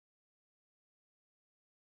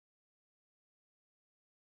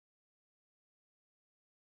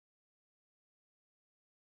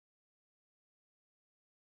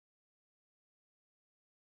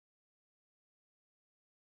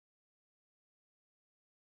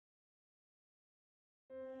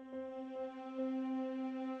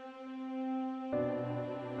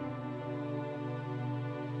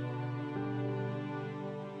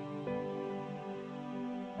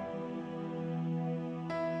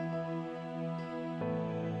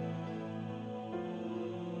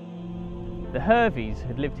The Herveys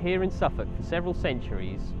had lived here in Suffolk for several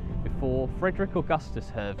centuries before Frederick Augustus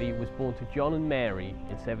Hervey was born to John and Mary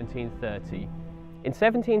in 1730. In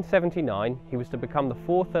 1779 he was to become the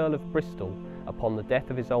 4th Earl of Bristol upon the death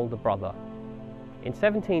of his older brother. In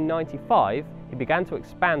 1795 he began to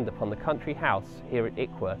expand upon the country house here at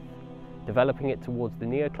Ickworth, developing it towards the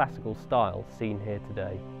neoclassical style seen here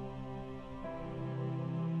today.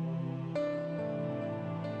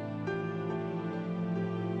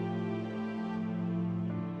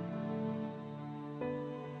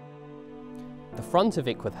 The front of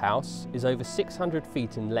Ickworth House is over 600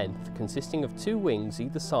 feet in length, consisting of 2 wings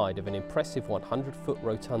either side of an impressive 100-foot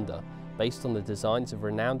rotunda based on the designs of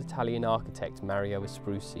renowned Italian architect Mario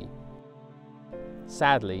Esprucci.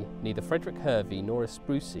 Sadly, neither Frederick Hervey nor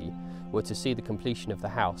Esprucci were to see the completion of the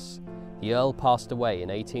house. The Earl passed away in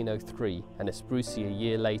 1803 and Esprucci a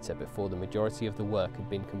year later before the majority of the work had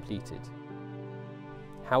been completed.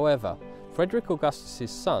 However, Frederick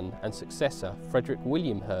Augustus's son and successor, Frederick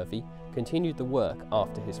William Hervey, continued the work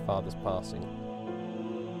after his father's passing.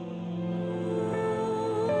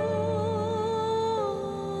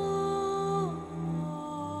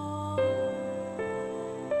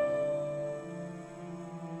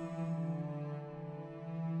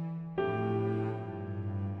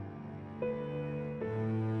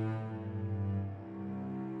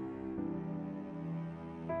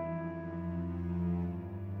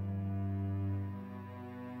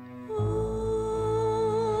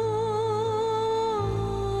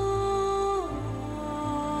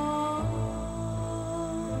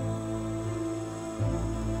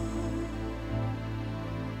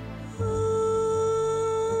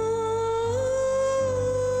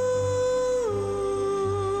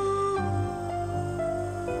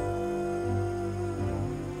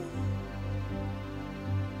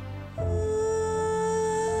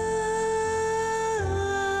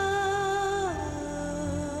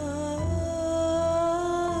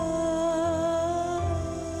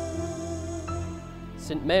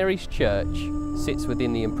 St Mary's Church sits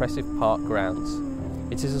within the impressive park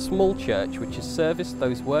grounds. It is a small church which has serviced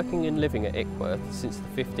those working and living at Ickworth since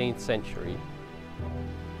the 15th century.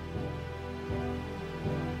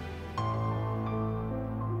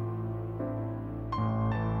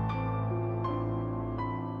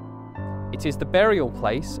 It is the burial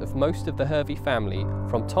place of most of the Hervey family,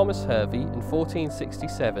 from Thomas Hervey in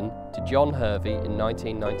 1467 to John Hervey in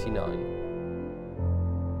 1999.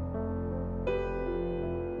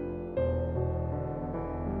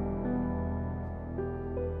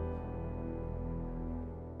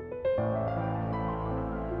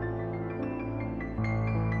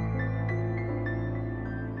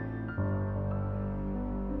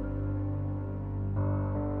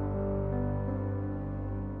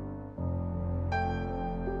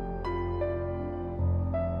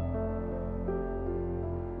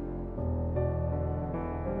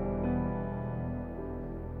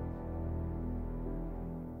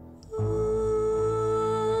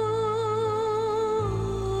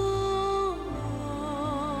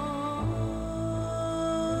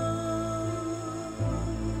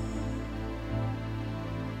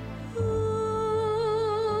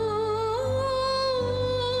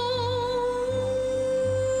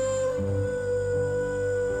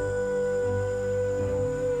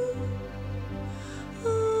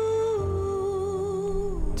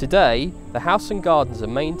 Today, the house and gardens are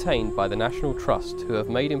maintained by the National Trust, who have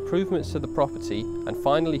made improvements to the property and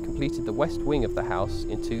finally completed the west wing of the house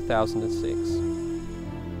in 2006.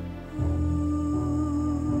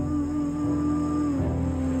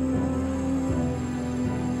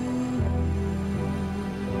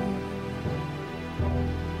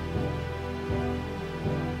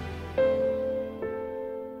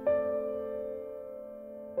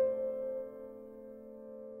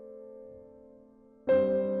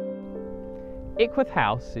 Ickworth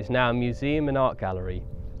House is now a museum and art gallery,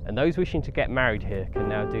 and those wishing to get married here can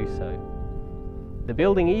now do so. The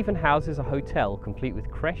building even houses a hotel complete with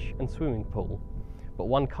creche and swimming pool, but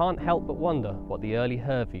one can't help but wonder what the early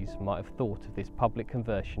Herveys might have thought of this public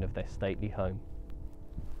conversion of their stately home.